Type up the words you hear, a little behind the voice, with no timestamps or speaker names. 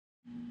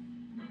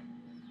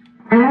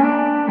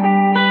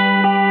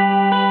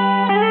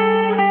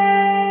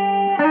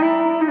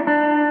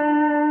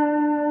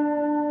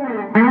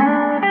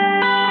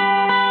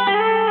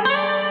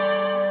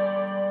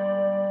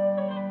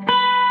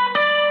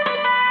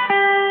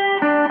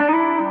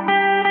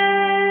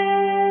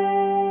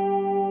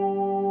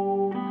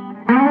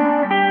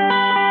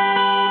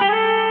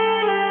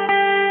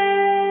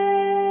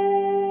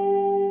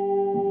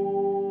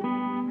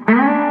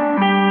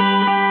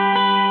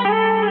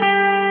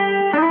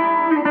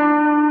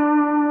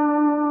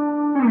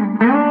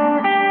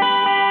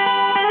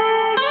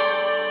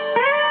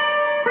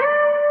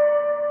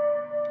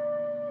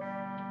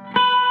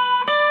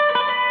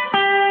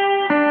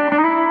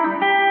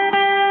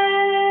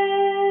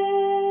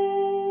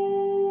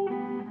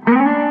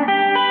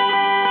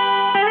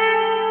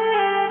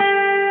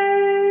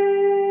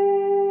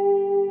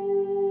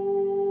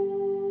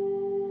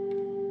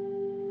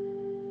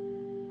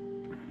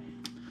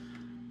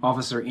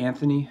Officer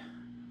Anthony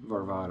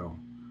Varvaro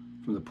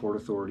from the Port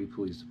Authority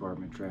Police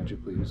Department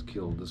tragically was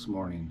killed this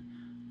morning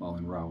while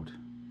en route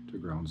to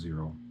Ground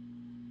Zero.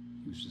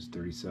 He was just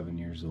 37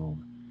 years old.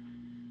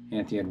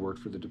 Anthony had worked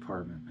for the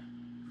department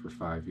for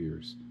 5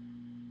 years.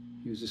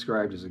 He was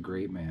described as a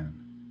great man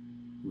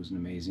who was an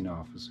amazing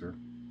officer,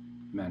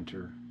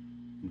 mentor,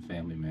 and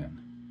family man.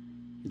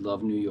 He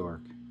loved New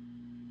York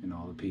and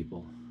all the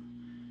people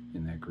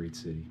in that great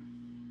city.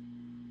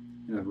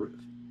 In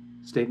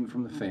a statement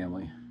from the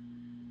family,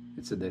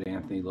 it said that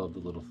Anthony loved the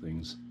little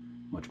things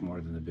much more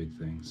than the big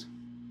things,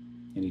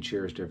 and he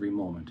cherished every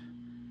moment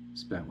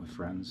spent with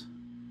friends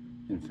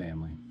and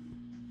family.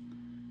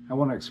 I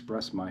want to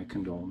express my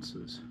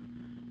condolences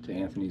to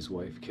Anthony's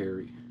wife,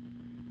 Carrie,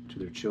 to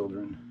their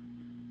children,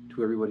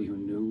 to everybody who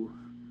knew,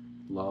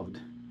 loved,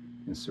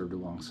 and served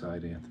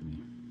alongside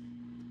Anthony.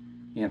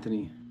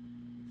 Anthony,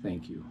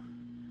 thank you.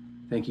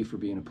 Thank you for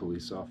being a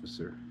police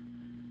officer,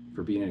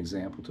 for being an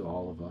example to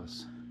all of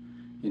us,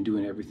 and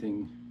doing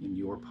everything in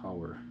your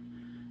power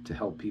to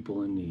help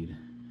people in need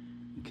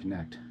and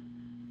connect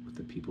with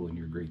the people in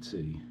your great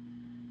city.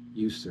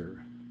 You,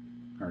 sir,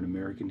 are an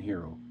American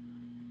hero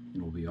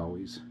and will be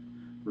always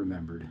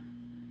remembered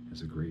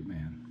as a great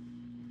man.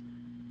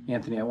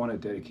 Anthony, I want to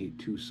dedicate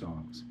 2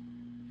 songs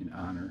in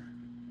honor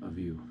of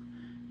you.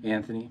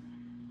 Anthony,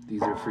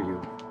 these are for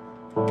you.